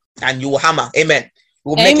visionary, and you will hammer. Amen. You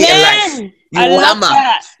will make it in life. You will hammer.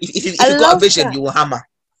 That. If you've got a vision, you will hammer.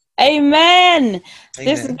 Amen.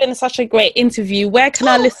 This has been such a great interview. Where can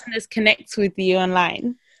our listeners connect with you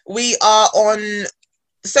online? We are on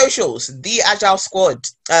socials, The Agile Squad,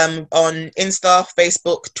 on Insta,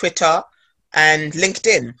 Facebook, Twitter, and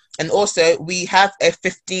LinkedIn. And also we have a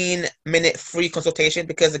 15-minute free consultation,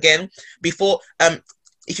 because again, before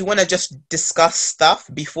if you want to just discuss stuff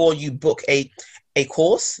before you book a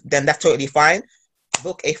course, then that's totally fine.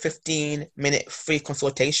 Book a 15-minute free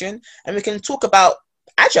consultation and we can talk about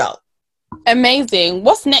agile. Amazing.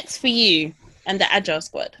 What's next for you and the Agile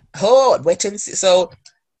Squad? Wait and see. So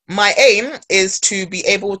my aim is to be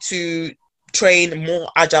able to train more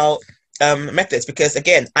agile methods, because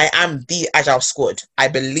again, I am the Agile Squad. I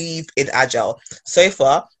believe in agile. So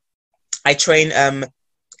far, I train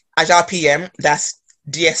Agile PM, that's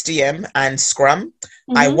DSDM and Scrum.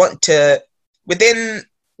 I want to, within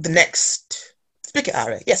the next, speak it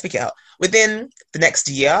out. Within the next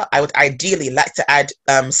year, I would ideally like to add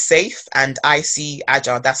SAFe and IC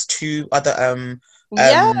Agile. That's two other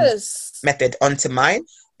method onto mine,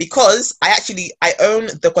 because I own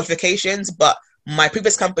the qualifications, but my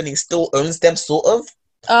previous company still owns them, sort of.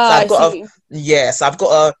 So I've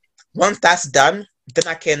got once that's done, then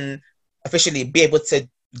I can officially be able to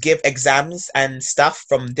give exams and stuff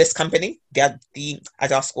from this company, the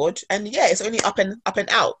Agile Squad. And it's only up and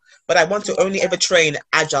out. But I want to only ever train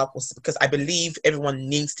agile, because I believe everyone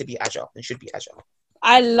needs to be agile and should be agile.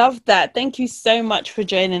 I love that. Thank you so much for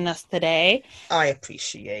joining us today. I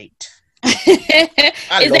appreciate.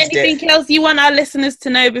 Is there anything else you want our listeners to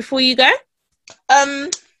know before you go? I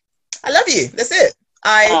love you. That's it.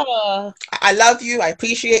 I love you. I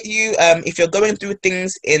appreciate you. If you're going through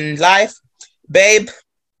things in life, babe,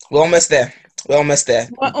 we're almost there. I love that.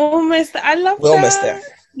 We're almost there.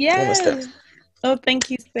 Yeah. Oh, thank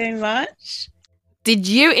you so much. Did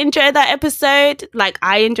you enjoy that episode? Like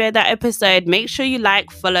I enjoyed that episode. Make sure you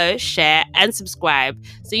like, follow, share, and subscribe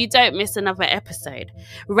so you don't miss another episode.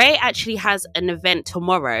 Rayy actually has an event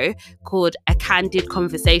tomorrow called A Candid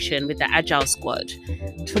Conversation with the Agile Squad.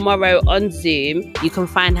 Tomorrow on Zoom, you can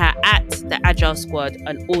find her at the Agile Squad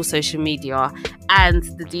on all social media, and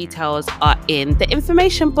the details are in the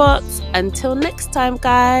information box. Until next time,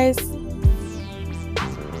 guys.